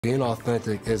Being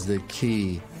authentic is the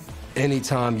key.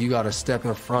 Anytime you got to step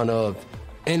in front of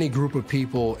any group of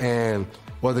people, and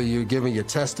whether you're giving your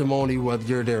testimony, whether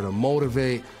you're there to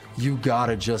motivate, you got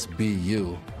to just be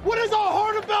you. What is our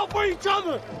heart about for each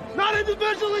other? Not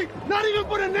individually, not even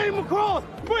put a name across,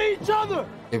 for each other.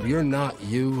 If you're not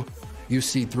you, you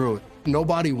see through it.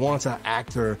 Nobody wants an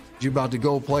actor. You're about to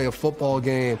go play a football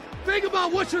game. Think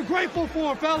about what you're grateful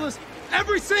for, fellas.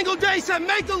 Every single day said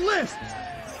make a list.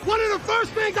 One of the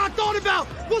first things I thought about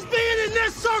was being in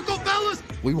this circle, fellas.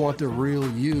 We want the real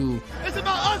you. It's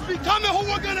about us becoming who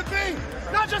we're gonna be.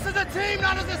 Not just as a team,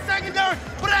 not as a secondary,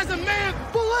 but as a man.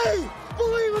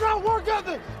 Believe in our work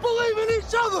ethic. Believe in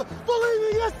each other.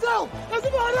 Believe in yourself. It's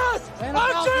about us.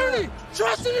 Our journey.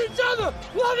 Trusting each other.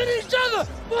 Loving each other.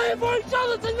 Playing for each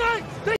other tonight.